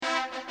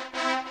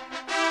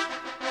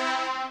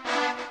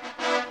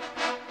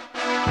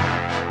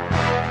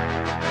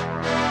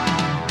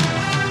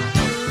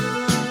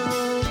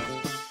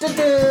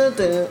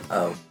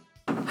go.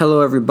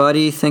 Hello,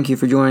 everybody. Thank you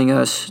for joining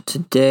us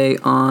today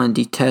on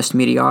Detest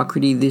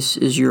Mediocrity. This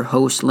is your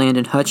host,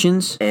 Landon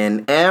Hutchins.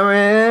 And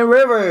Aaron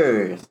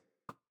Rivers.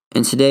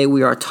 And today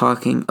we are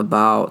talking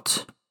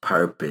about...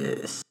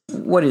 Purpose.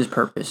 What is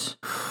purpose?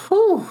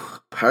 Whew,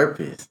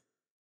 purpose.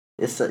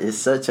 It's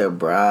such a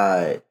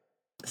broad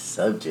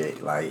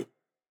subject. Like,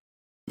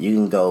 you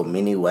can go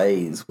many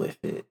ways with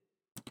it.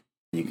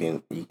 You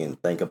can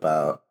think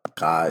about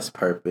God's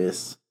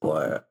purpose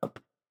or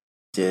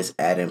just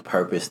adding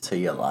purpose to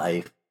your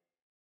life,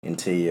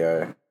 into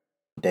your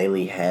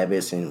daily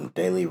habits and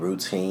daily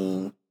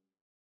routine.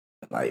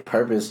 Like,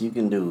 purpose, you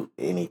can do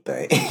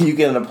anything. You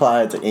can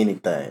apply it to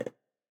anything.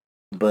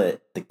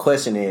 But the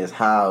question is,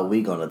 how are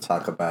we going to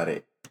talk about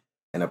it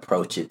and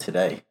approach it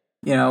today?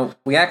 You know,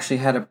 we actually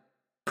had a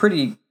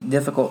pretty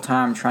difficult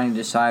time trying to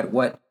decide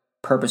what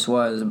purpose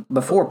was.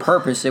 Before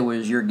purpose, it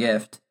was your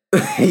gift.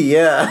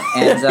 Yeah.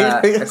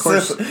 And, of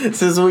course...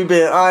 Since we've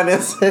been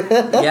honest.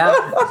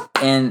 Yeah.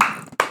 And,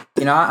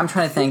 you know, I'm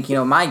trying to think,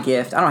 my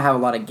gift, I don't have a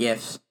lot of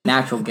gifts,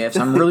 natural gifts.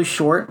 I'm really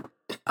short.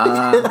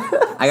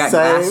 I got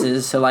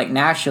glasses, so, like,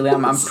 naturally,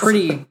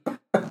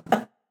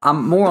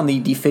 I'm more on the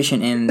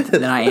deficient end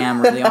than I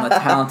am really on the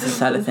talented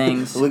side of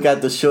things. We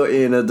got the short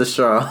end of the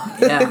straw.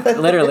 Yeah,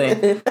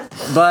 literally.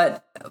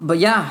 But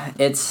yeah,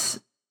 it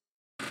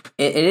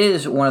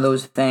is one of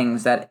those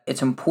things that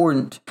it's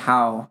important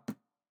how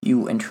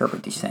you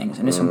interpret these things.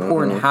 And it's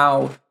important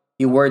how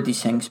you word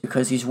these things,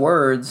 because these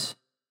words,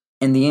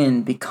 in the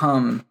end,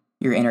 become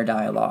your inner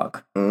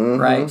dialogue,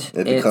 right?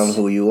 It becomes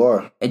who you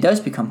are. It does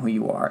become who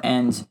you are.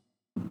 And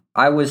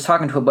I was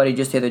talking to a buddy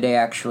just the other day,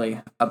 actually,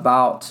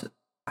 about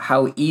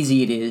how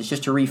easy it is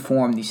just to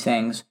reform these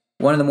things.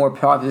 One of the more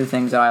popular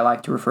things that I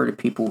like to refer to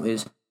people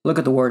is look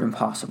at the word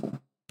impossible,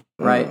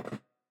 right?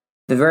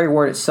 The very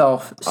word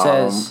itself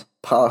says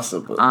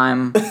possible.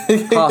 I'm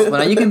possible.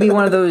 Now, you can be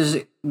one of those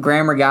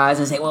grammar guys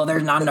and say, well,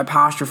 there's not an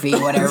apostrophe,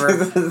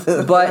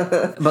 whatever.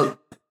 but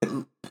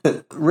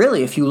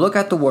really, if you look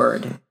at the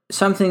word,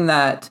 something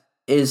that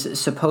is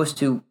supposed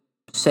to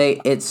say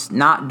it's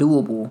not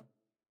doable,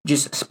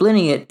 just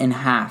splitting it in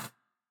half,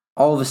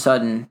 all of a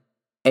sudden,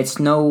 it's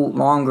no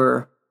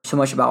longer so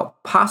much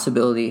about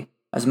possibility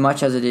as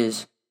much as it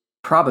is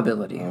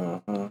probability.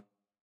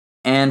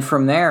 And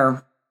from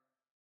there,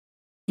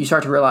 you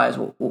start to realize,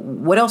 well,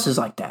 what else is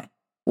like that?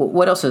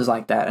 What else is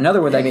like that?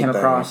 Another word that I came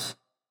across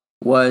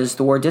was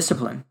the word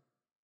discipline.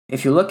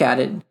 If you look at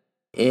it,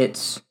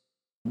 it's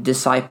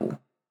disciple.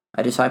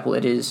 A disciple,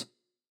 it is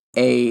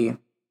the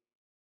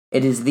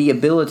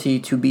ability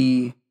to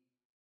be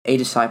a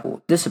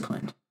disciple,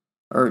 disciplined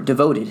or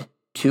devoted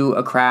to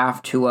a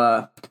craft, to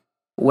a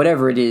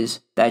whatever it is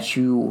that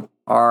you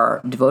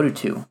are devoted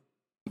to,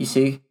 you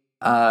see?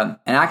 And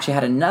I actually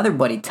had another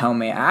buddy tell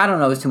me, I don't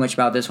know too much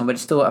about this one, but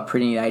it's still a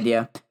pretty neat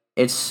idea.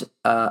 It's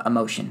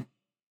emotion.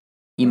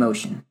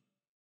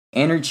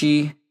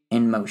 Energy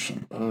in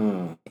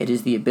motion. It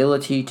is the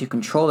ability to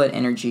control that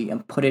energy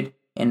and put it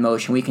in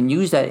motion. We can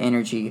use that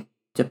energy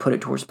to put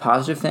it towards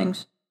positive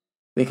things.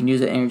 We can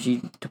use that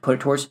energy to put it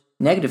towards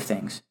negative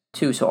things,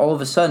 too. So all of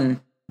a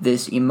sudden,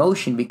 this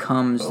emotion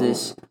becomes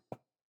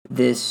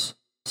this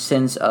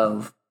sense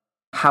of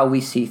how we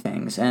see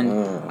things. And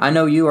I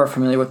know you are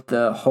familiar with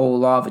the whole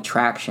law of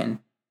attraction.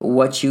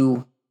 What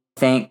you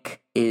think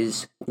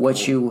is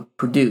what you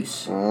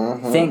produce.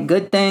 Think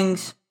good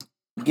things.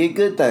 Get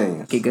good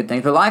things.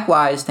 But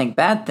likewise, think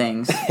bad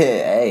things.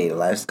 Hey,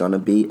 life's gonna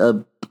be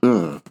a...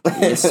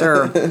 Yes,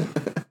 sir.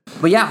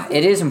 But yeah,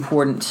 it is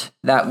important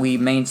that we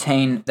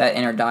maintain that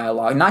inner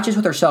dialogue, not just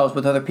with ourselves,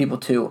 with other people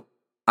too.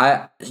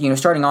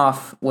 Starting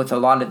off with a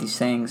lot of these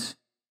things,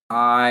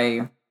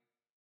 I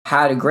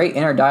had a great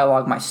inner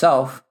dialogue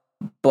myself,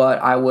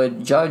 but I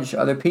would judge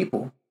other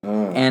people.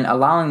 And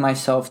allowing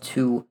myself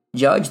to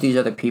judge these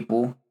other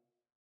people,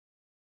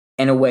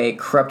 in a way,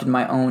 corrupted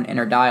my own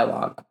inner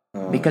dialogue.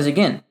 Because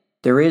again,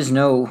 there is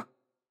no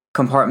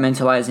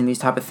compartmentalizing these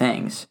type of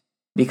things.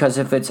 Because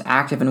if it's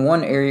active in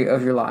one area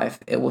of your life,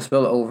 it will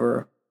spill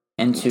over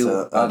into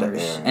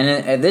others. And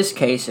in this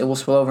case, it will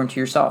spill over into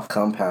yourself.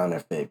 Compound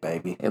effect,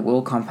 baby. It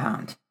will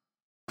compound.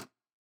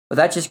 But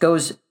that just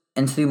goes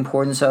into the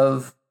importance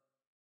of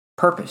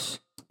purpose.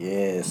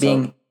 Yeah.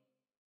 Being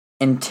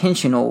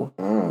intentional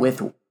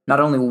with not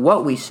only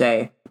what we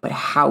say, but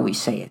how we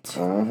say it.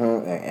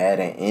 And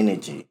adding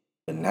energy.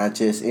 But not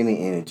just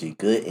any energy,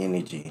 good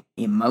energy.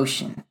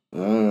 Emotion.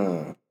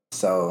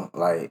 So,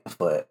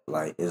 for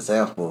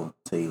example,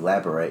 to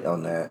elaborate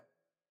on that,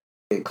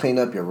 clean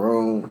up your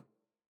room,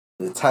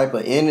 the type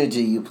of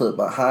energy you put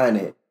behind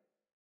it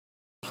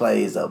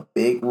plays a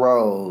big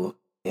role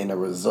in the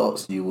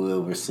results you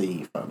will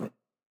receive from it.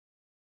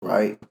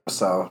 Right?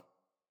 So,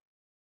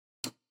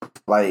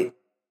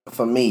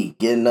 for me,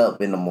 getting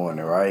up in the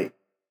morning, right?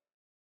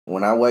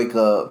 When I wake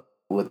up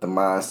with the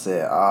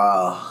mindset,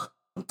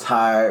 I'm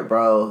tired,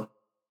 bro.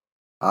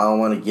 I don't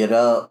want to get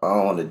up. I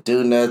don't want to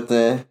do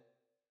nothing.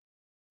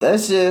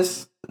 That's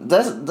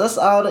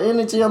all the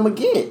energy I'm going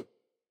to get.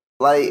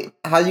 Like,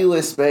 how you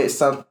expect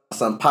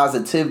some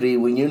positivity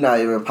when you're not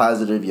even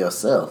positive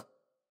yourself?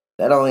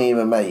 that don't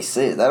even make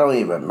sense. That don't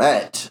even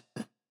match.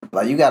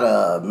 Like, you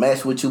gotta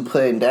match what you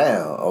putting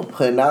down or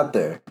putting out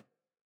there.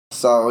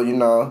 So, you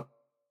know,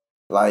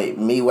 like,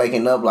 me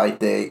waking up like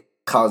that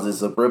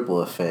causes a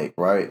ripple effect,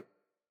 right?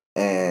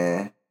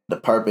 And the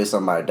purpose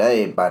of my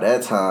day by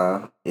that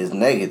time is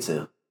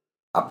negative.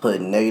 I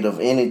put negative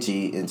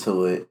energy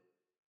into it,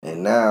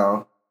 and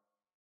now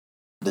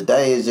the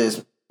day is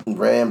just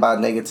ran by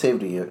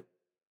negativity.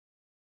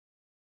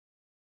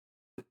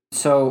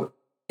 So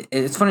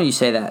it's funny you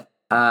say that.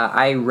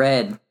 I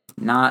read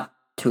not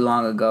too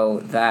long ago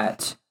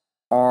that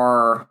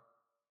our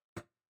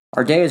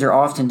days are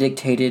often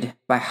dictated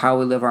by how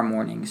we live our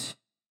mornings.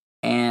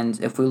 And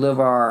if we live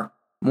our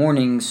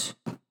mornings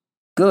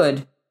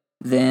good,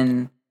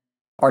 then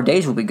our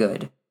days will be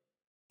good.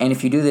 And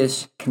if you do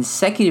this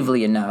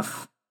consecutively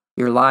enough,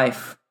 your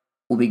life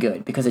will be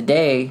good. Because a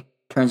day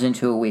turns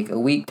into a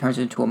week turns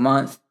into a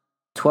month,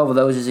 12 of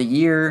those is a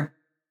year,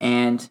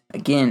 and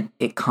again,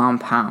 it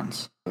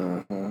compounds.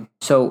 Mm-hmm.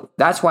 So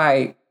that's why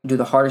I do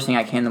the hardest thing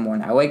I can in the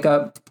morning. I wake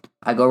up,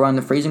 I go around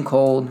the freezing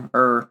cold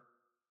or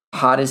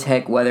hot as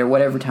heck weather,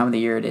 whatever time of the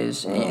year it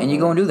is, and you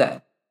go and do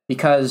that.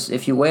 Because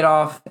if you wait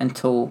off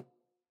until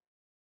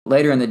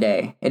later in the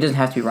day, it doesn't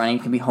have to be running.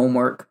 It can be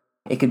homework.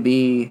 It could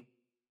be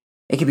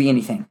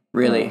anything,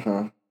 really.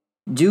 Mm-hmm.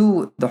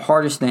 Do the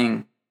hardest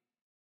thing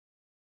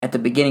at the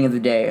beginning of the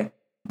day,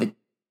 the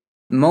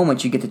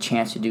moment you get the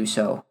chance to do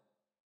so.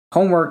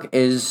 Homework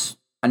is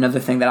another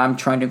thing that I'm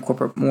trying to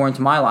incorporate more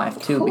into my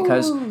life too,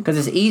 because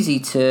it's easy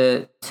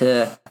to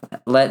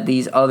let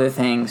these other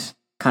things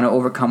kind of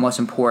overcome what's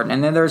important.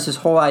 And then there's this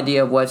whole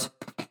idea of what's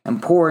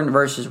important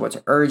versus what's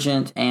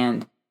urgent.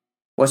 And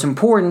what's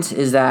important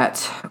is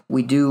that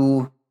we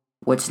do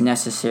what's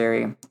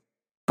necessary,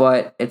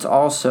 but it's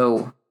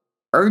also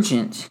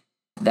urgent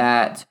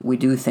that we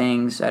do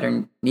things that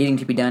are needing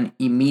to be done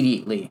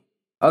immediately.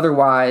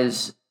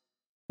 Otherwise,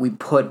 we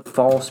put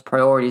false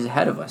priorities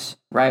ahead of us,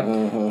 right?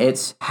 Mm-hmm.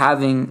 It's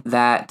having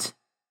that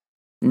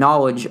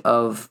knowledge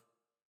of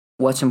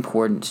what's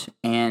important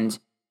and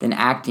then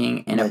acting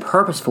in a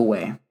purposeful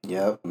way.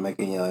 Yep,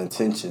 making your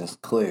intentions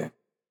clear.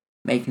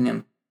 Making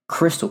them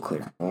crystal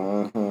clear.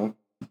 Mm-hmm.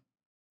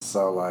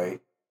 So,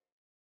 like,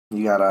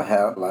 you gotta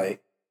have,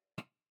 like,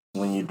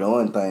 when you're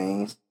doing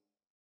things,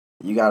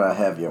 you gotta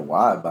have your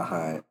why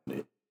behind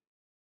it.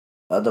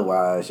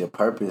 Otherwise, your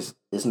purpose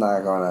is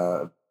not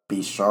gonna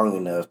be strong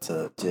enough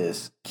to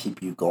just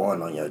keep you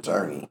going on your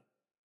journey.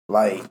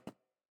 For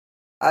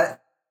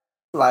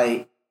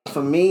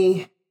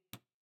me,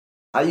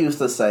 I used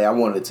to say I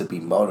wanted to be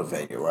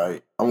motivated,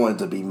 right? I wanted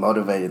to be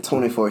motivated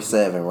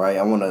 24/7, right?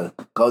 I want to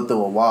go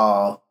through a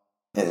wall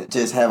and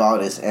just have all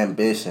this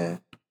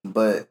ambition.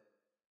 But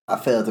I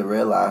failed to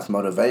realize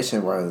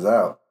motivation runs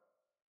out.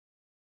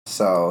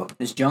 So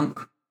It's junk.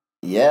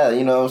 yeah,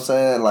 you know what I'm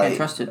saying? Like, Can't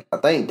trust it. I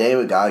think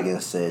David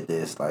Goggins said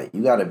this, like,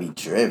 you gotta be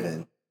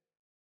driven.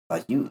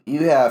 Like, you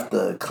have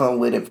to come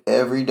with it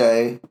every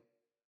day.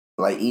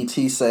 Like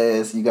E.T.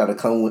 says, you gotta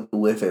come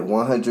with it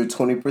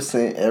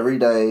 120% every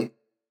day.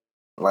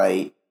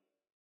 Like,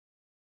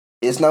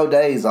 it's no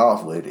days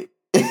off with it.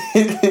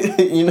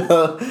 You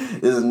know,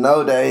 there's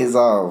no days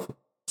off.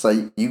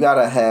 So you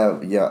gotta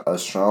have a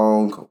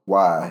strong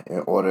why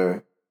in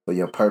order for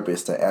your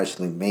purpose to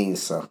actually mean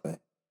something.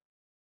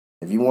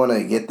 If you want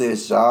to get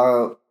this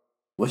job,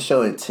 what's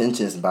your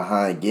intentions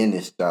behind getting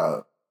this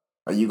job?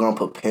 Are you gonna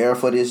prepare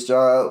for this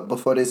job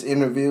before this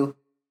interview,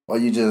 or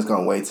you just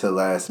gonna wait till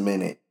last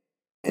minute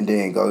and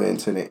then go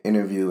into the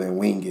interview and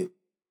wing it?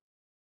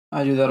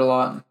 I do that a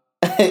lot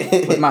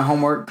with my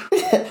homework.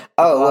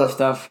 A lot of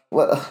stuff.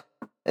 Well,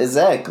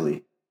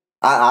 exactly.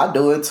 I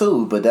do it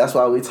too, but that's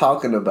why we're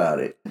talking about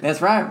it.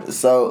 That's right.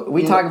 So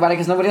we talk about it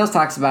because nobody else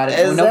talks about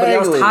it. When nobody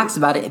else talks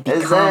about it, it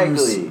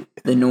becomes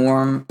the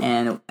norm,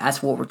 and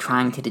that's what we're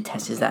trying to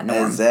detest is that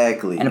norm.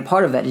 Exactly. And a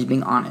part of that is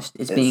being honest.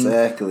 It's being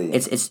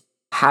it's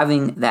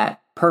having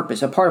that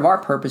purpose. A part of our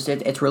purpose,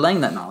 it's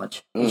relaying that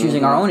knowledge. It's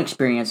using our own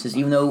experiences,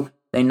 even though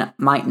they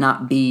might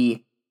not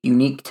be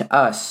unique to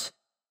us.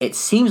 It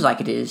seems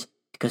like it is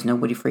because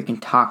nobody freaking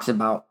talks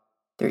about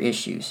their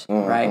issues,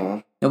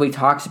 right? Nobody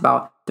talks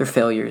about their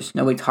failures.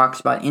 Nobody talks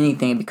about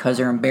anything because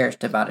they're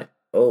embarrassed about it.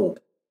 Oh.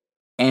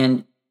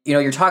 And,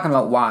 you're talking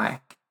about why.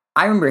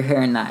 I remember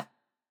hearing that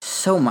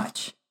so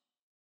much.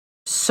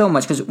 So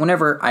much. Because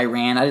whenever I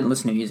ran, I didn't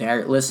listen to music.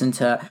 I listened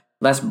to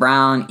Les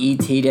Brown,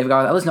 E.T., David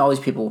Goggins. I listened to all these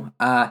people.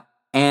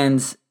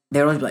 And they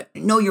would always be like,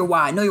 know your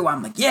why.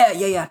 I'm like,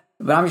 yeah.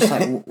 But I'm just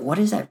like, what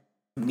does that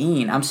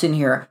mean? I'm sitting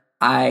here.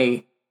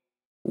 I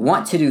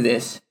want to do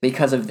this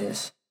because of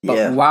this.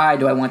 But why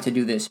do I want to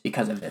do this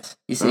because of this?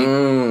 You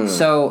see?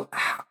 So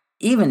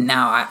even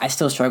now, I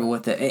still struggle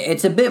with it.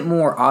 It's a bit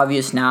more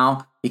obvious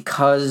now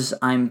because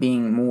I'm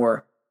being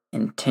more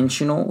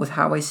intentional with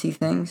how I see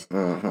things.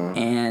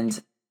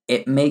 And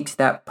it makes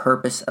that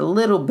purpose a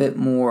little bit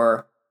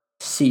more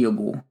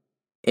seeable.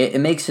 It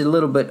makes it a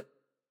little bit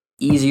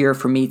easier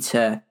for me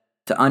to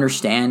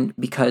understand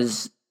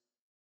because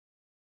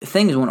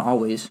things won't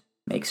always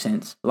make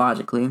sense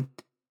logically.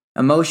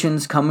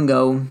 Emotions come and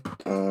go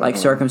like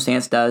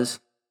circumstance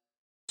does.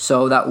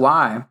 So that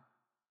why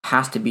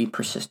has to be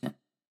persistent.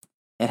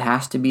 It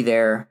has to be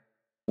there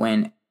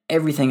when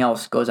everything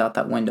else goes out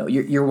that window.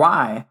 Your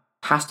why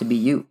has to be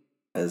you.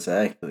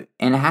 Exactly.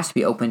 And it has to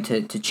be open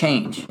to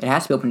change. It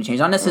has to be open to change.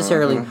 Not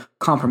necessarily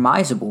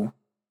compromisable,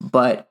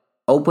 but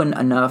open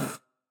enough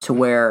to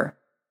where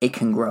it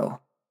can grow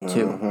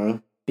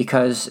too.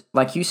 Because,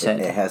 like you said,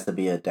 it has to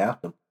be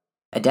adaptable.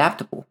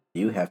 Adaptable.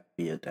 You have to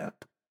be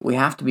adaptable. We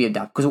have to be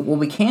adaptable. Because what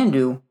we can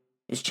do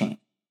is change.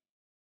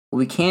 What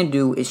we can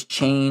do is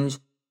change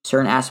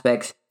certain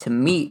aspects to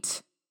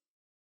meet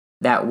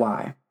that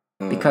why.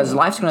 Because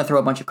life's going to throw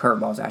a bunch of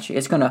curveballs at you.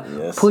 It's going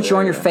to put you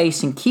on your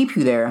face and keep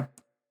you there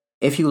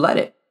if you let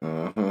it.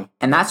 And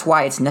that's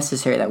why it's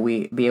necessary that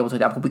we be able to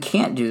adapt. What we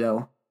can't do,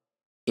 though,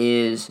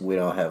 is... we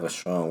don't have a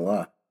strong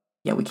why.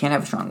 Yeah, we can't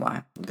have a strong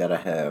why. We got to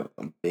have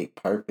a big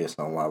purpose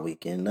on why we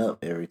getting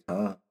up every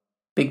time.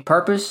 Big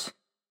purpose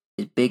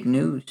is big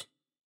news.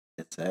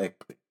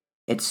 Exactly.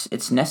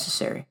 It's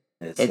necessary.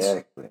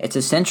 Exactly. It's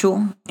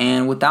essential,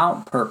 and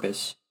without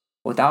purpose,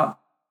 without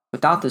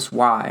this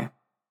why?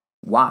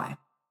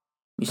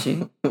 You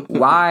see?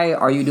 Why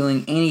are you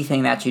doing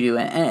anything that you do?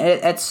 And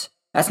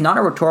that's not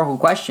a rhetorical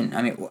question.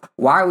 I mean,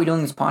 why are we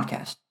doing this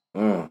podcast?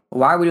 Why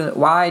are we doing?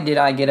 Why did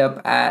I get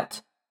up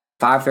at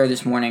 5:30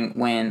 this morning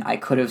when I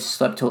could have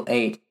slept till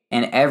 8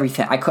 and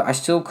everything? I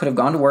still could have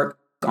gone to work,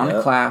 gone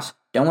to class,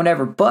 done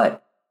whatever.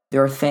 But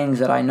there are things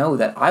that I know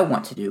that I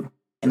want to do,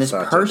 and this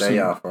person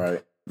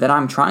that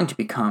I'm trying to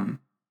become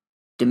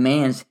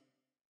demands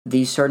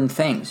these certain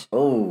things.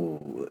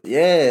 Oh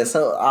yeah.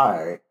 So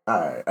all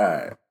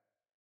right.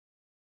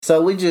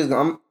 So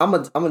I'm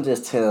gonna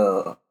just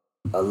tell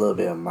a little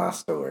bit of my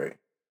story.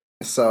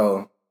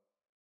 So,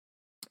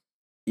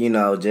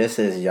 just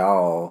as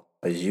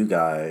you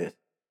guys,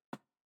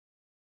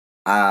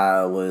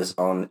 I'm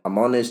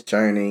on this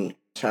journey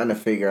trying to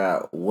figure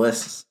out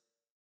what's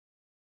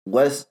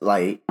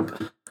like,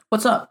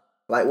 what's up?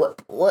 Like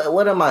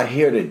what am I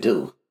here to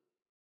do?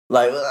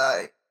 Like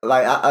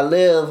I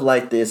live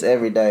like this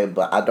every day,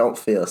 but I don't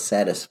feel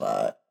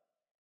satisfied.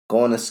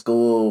 Going to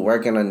school,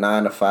 working a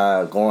 9 to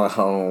 5, going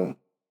home,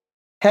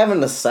 having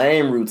the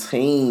same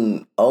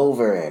routine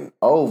over and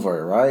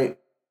over, right?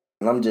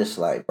 And I'm just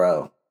like,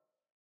 bro,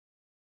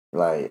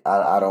 like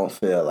I don't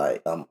feel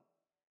like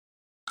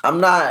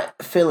I'm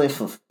not feeling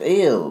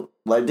fulfilled.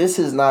 Like this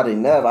is not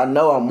enough. I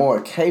know I'm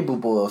more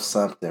capable of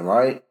something,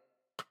 right?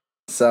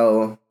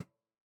 So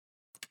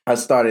I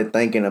started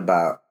thinking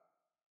about,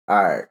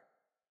 all right,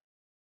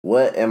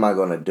 what am I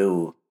gonna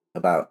do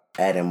about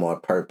adding more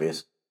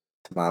purpose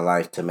to my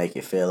life to make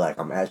it feel like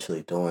I'm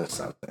actually doing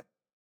something?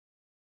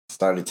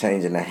 Started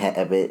changing the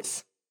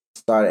habits.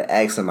 Started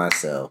asking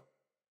myself,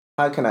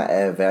 how can I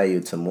add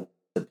value to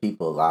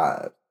people's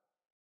lives?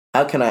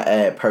 How can I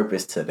add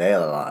purpose to their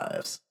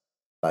lives?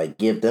 Like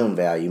give them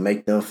value,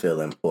 make them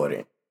feel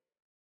important.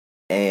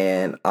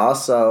 And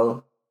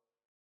also,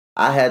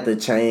 I had to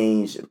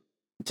change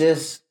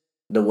just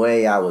the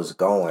way I was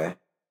going,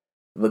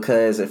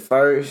 because at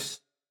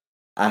first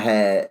I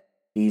had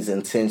these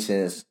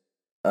intentions.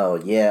 Oh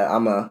yeah,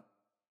 I'm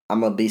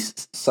a be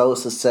so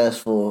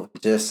successful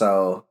just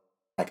so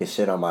I can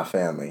shit on my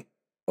family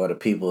or the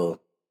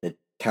people that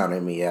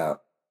counted me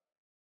out.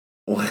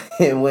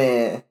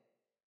 when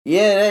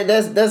yeah,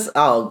 that's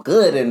all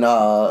good and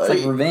all.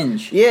 It's like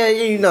revenge. Yeah,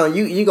 you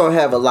gonna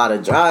have a lot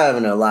of drive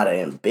and a lot of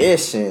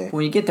ambition.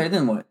 When you get there,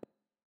 then what?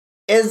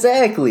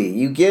 Exactly.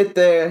 You get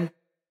there,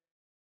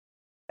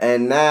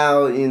 and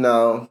now you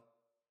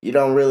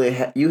don't really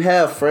you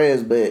have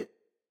friends, but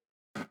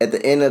at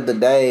the end of the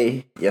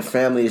day, your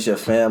family is your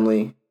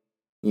family.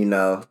 But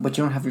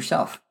you don't have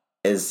yourself.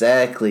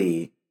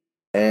 Exactly.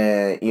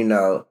 And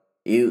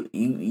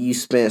you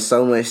spend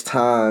so much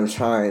time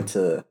trying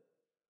to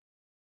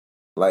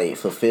like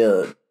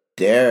fulfill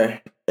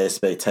their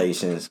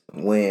expectations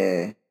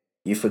when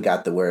you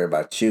forgot to worry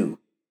about you.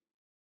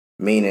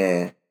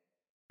 Meaning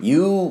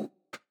you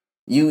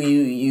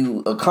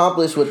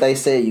accomplished what they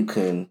said you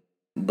couldn't,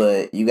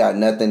 but you got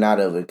nothing out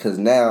of it, because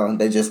now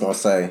they just gonna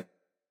say,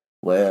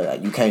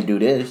 well, you can't do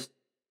this.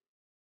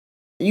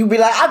 You be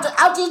like, I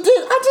just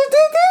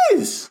did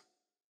this.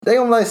 They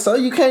gonna be like, so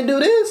you can't do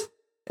this?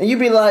 And you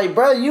be like,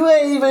 bro, you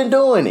ain't even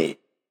doing it.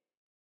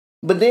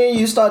 But then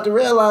you start to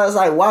realize,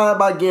 like, why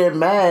am I getting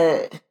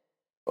mad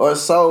or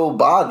so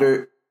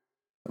bothered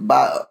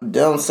by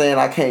them saying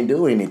I can't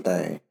do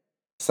anything?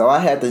 So I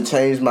had to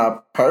change my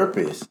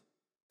purpose,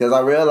 because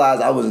I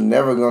realized I was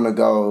never gonna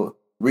go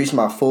reach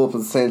my full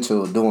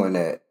potential doing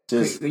that.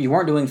 You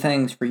weren't doing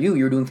things for you.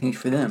 You were doing things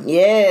for them.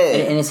 Yeah.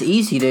 And it's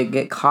easy to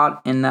get caught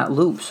in that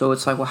loop. So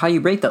it's like, well, how do you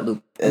break that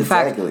loop? In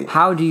fact,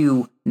 how do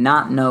you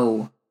not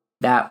know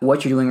that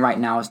what you're doing right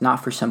now is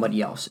not for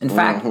somebody else? In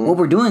fact, what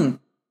we're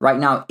doing right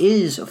now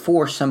is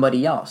for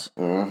somebody else.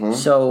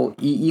 So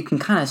you can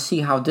kind of see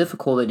how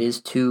difficult it is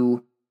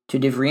to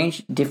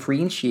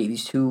differentiate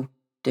these two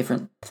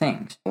different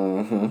things.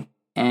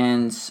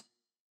 And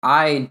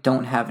I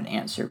don't have an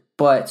answer,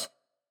 but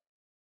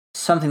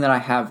something that I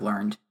have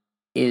learned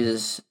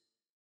is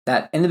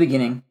that in the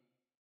beginning,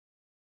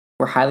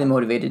 we're highly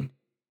motivated,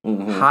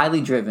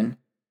 highly driven,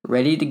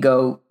 ready to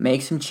go,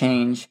 make some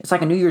change. It's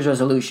like a New Year's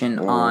resolution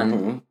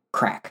on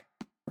crack,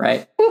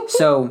 right?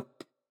 So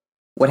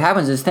what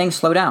happens is things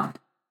slow down.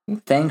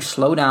 Things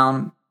slow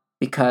down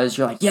because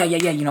you're like, yeah, I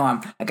got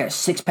a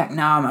 6-pack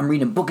now. I'm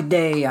reading a book a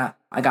day.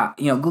 I got,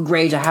 good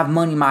grades. I have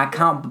money in my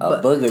account. But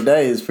a book a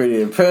day is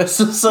pretty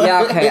impressive. So.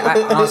 Yeah, okay.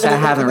 Honestly, I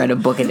haven't read a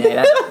book a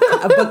day.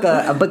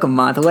 A book a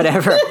month,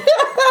 whatever.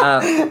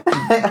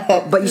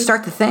 But you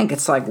start to think,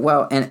 it's like,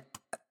 well, and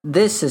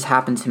this has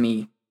happened to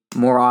me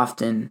more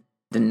often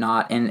than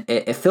not, and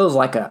it feels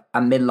like a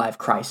midlife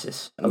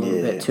crisis a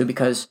little bit too,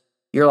 because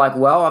you're like,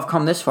 well, I've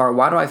come this far.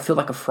 Why do I feel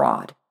like a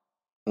fraud?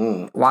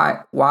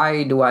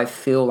 Why do I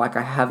feel like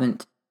I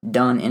haven't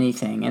done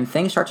anything? And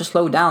things start to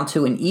slow down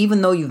too. And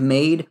even though you've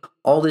made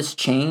all this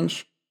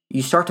change,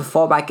 you start to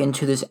fall back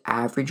into this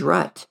average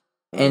rut.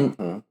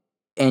 And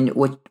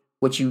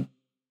what you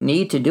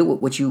need to do,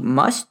 what you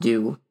must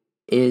do,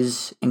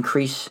 is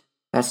increase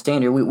that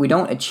standard. We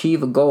don't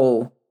achieve a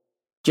goal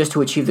just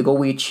to achieve the goal.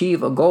 We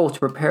achieve a goal to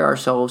prepare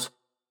ourselves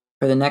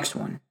for the next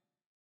one,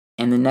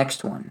 and the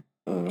next one,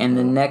 and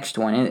the next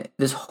one. And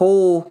this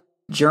whole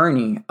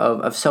journey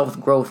of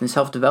self-growth and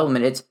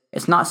self-development,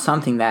 it's not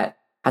something that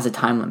has a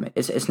time limit.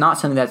 It's not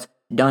something that's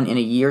done in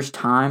a year's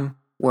time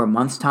or a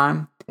month's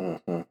time.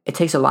 It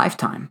takes a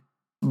lifetime.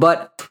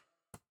 But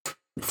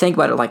think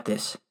about it like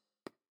this.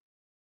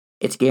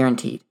 It's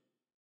guaranteed.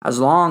 As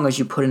long as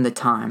you put in the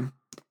time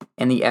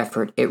and the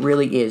effort, it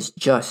really is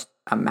just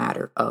a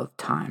matter of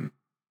time.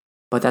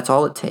 But that's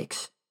all it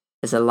takes,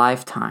 is a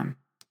lifetime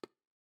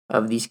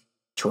of these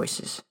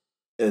choices.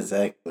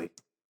 Exactly.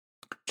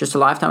 Just a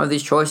lifetime of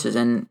these choices.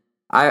 And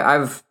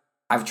I've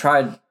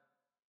tried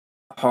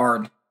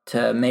hard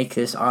to make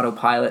this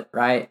autopilot,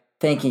 right?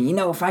 Thinking,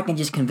 if I can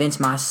just convince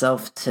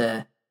myself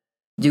to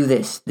do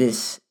this,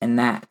 and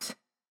that,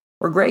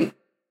 we're great.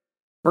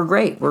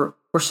 We're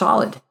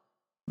solid.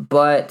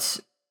 But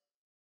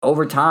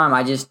over time,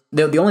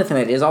 the only thing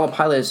that is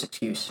autopilot is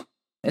excuse.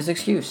 It's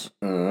excuse.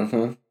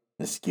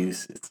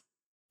 Excuses.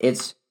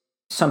 It's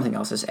something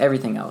else. It's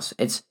everything else.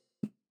 It's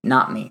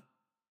not me.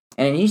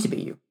 And it needs to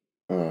be you.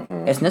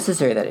 It's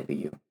necessary that it be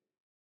you.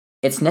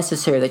 It's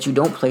necessary that you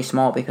don't play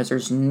small, because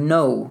there's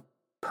no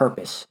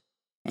purpose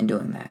in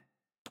doing that.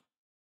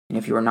 And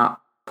if you are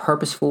not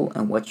purposeful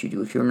in what you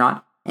do, if you're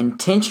not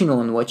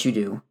intentional in what you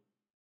do,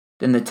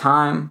 then the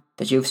time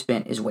that you've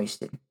spent is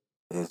wasted.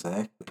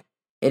 Exactly.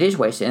 It is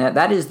wasted. And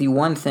that is the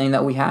one thing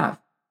that we have.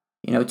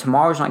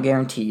 Tomorrow's not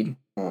guaranteed.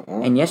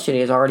 And yesterday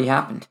has already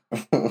happened.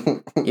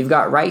 You've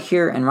got right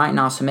here and right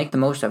now, so make the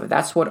most of it.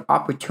 That's what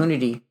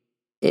opportunity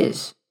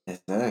is.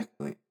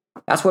 Exactly.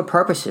 That's what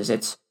purpose is.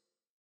 It's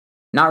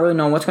not really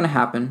knowing what's going to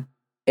happen.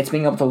 It's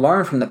being able to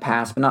learn from the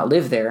past, but not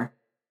live there.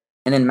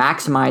 And then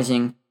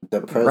maximizing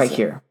the present. Right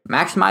here.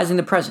 Maximizing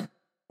the present.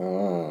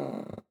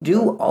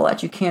 Do all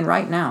that you can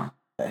right now.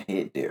 That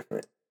hit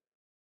different.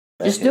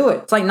 Just do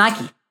it. It's like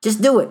Nike.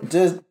 Just do it.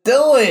 Just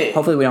do it.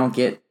 Hopefully we don't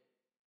get,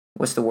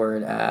 what's the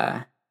word?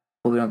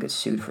 Hopefully we don't get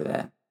sued for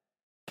that.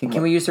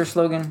 Can we use their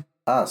slogan?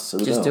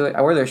 Just do it.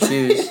 I wear their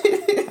shoes.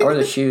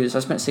 I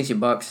spent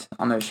 $60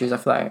 on their shoes. I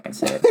feel like I can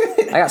say it.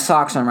 I got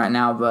socks on right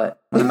now,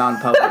 but when I'm out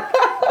in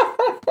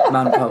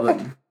public.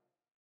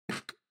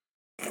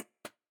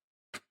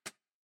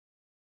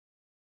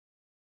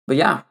 But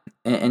yeah,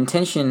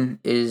 intention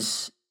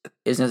is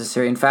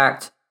necessary. In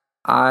fact,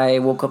 I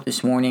woke up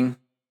this morning,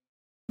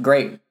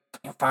 great,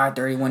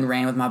 5:30 when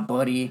ran with my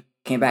buddy,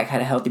 came back,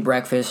 had a healthy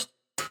breakfast,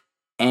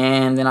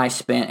 and then I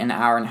spent an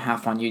hour and a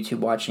half on YouTube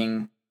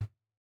watching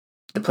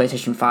the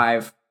PlayStation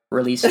 5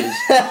 releases.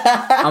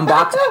 Why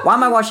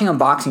am I watching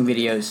unboxing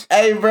videos?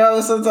 Hey,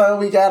 bro, sometimes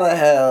we gotta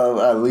have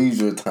a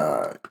leisure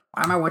time.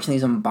 Why am I watching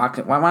these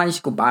unboxing? Why don't I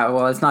just go buy it?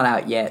 Well, it's not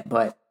out yet,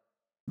 but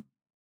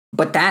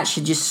that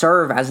should just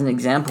serve as an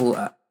example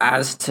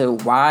as to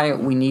why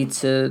we need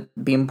to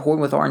be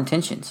important with our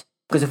intentions.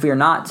 Because if we are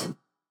not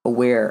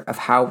aware of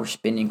how we're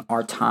spending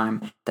our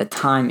time, that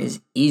time is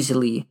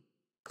easily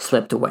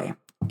slipped away.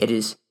 It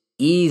is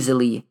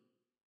easily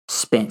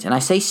spent. And I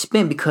say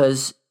spent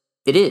because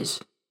it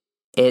is.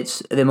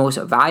 It's the most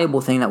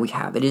valuable thing that we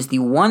have. It is the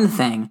one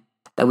thing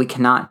that we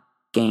cannot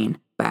gain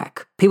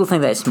back. People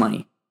think that it's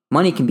money.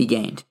 Money can be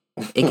gained.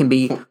 It can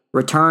be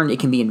returned. It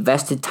can be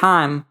invested.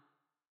 Time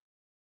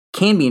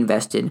can be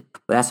invested,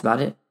 but that's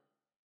about it.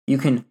 You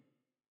can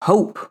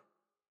hope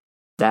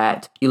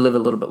that you live a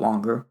little bit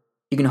longer.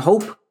 You can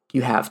hope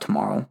you have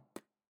tomorrow.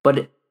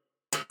 But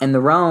in the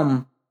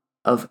realm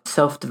of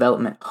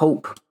self-development,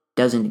 hope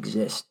doesn't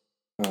exist.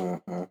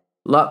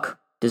 Luck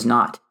does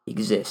not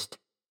exist.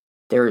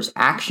 There is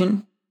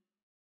action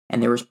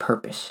and there is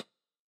purpose.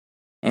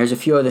 And there's a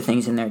few other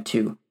things in there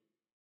too.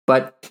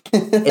 But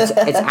it's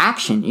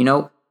action,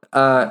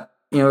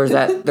 there's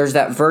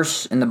that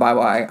verse in the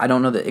Bible. I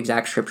don't know the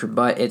exact scripture,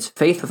 but it's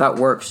faith without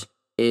works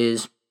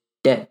is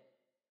dead.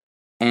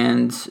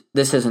 And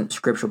this isn't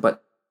scriptural,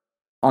 but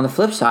on the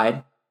flip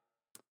side,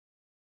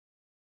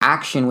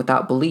 action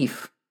without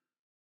belief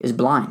is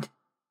blind.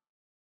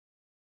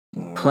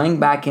 Playing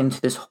back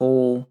into this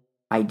whole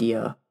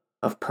idea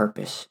of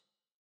purpose.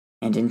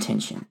 and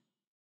intention.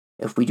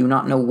 If we do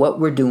not know what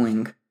we're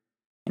doing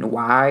and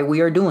why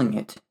we are doing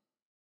it,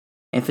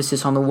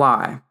 emphasis on the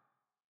why,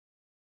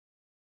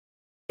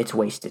 it's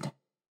wasted.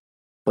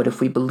 But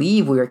if we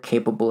believe we are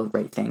capable of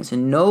great things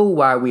and know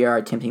why we are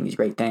attempting these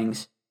great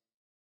things,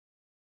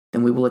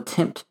 then we will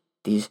attempt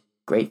these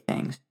great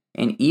things.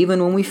 And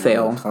even when we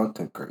fail,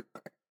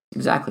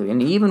 exactly,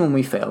 and even when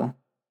we fail,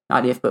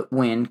 not if but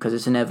when, because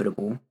it's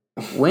inevitable,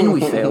 when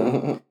we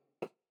fail,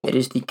 it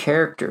is the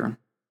character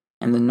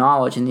and the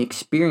knowledge and the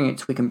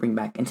experience we can bring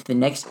back into the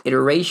next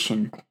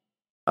iteration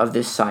of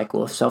this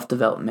cycle of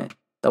self-development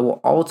that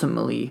will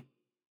ultimately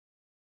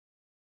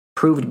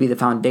prove to be the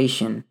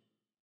foundation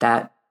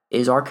that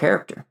is our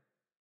character.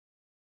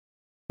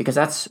 Because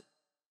that's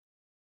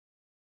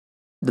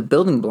the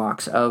building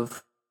blocks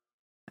of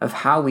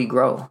how we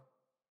grow.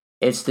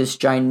 It's this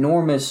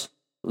ginormous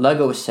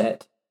Lego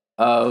set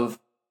of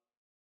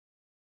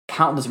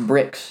countless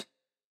bricks,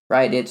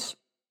 right? It's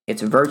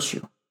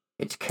virtue,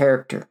 it's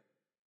character,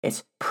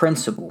 it's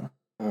principle.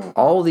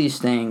 All these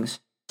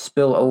things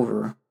spill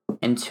over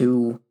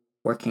into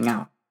working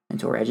out,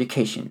 into our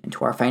education,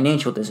 into our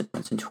financial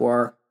disciplines, into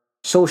our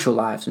social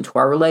lives, into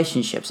our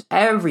relationships.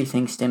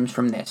 Everything stems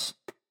from this.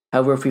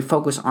 However, if we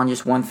focus on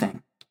just one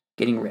thing,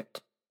 getting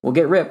ripped, we'll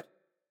get ripped,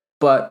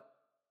 but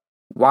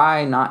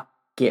why not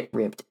get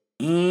ripped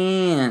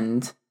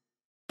and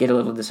get a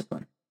little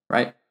discipline,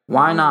 right?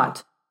 Why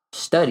not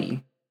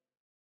study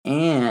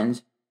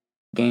and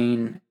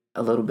gain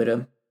a little bit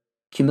of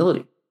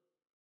humility?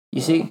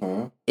 You see,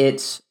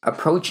 it's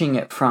approaching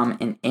it from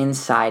an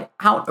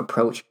inside-out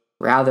approach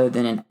rather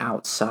than an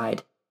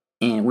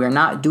outside-in. We're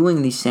not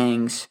doing these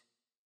things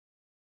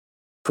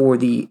for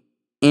the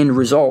end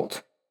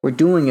result. We're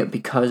doing it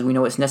because we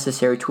know it's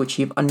necessary to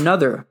achieve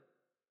another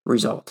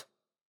result.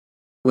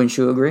 Wouldn't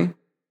you agree?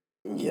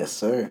 Yes,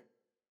 sir.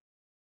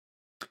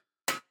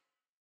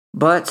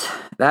 But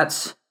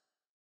that's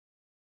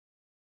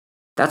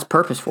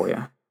purpose for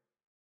you.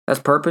 That's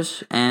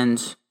purpose,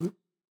 and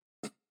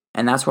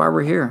that's why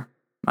we're here,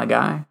 my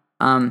guy.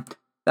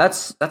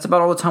 That's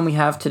about all the time we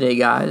have today,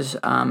 guys.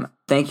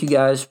 Thank you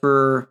guys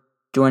for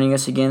joining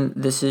us again.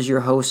 This is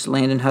your host,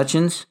 Landon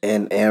Hutchins.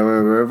 And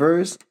Aaron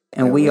Rivers.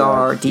 And we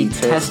are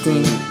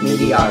Detesting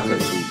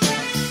Mediocrity.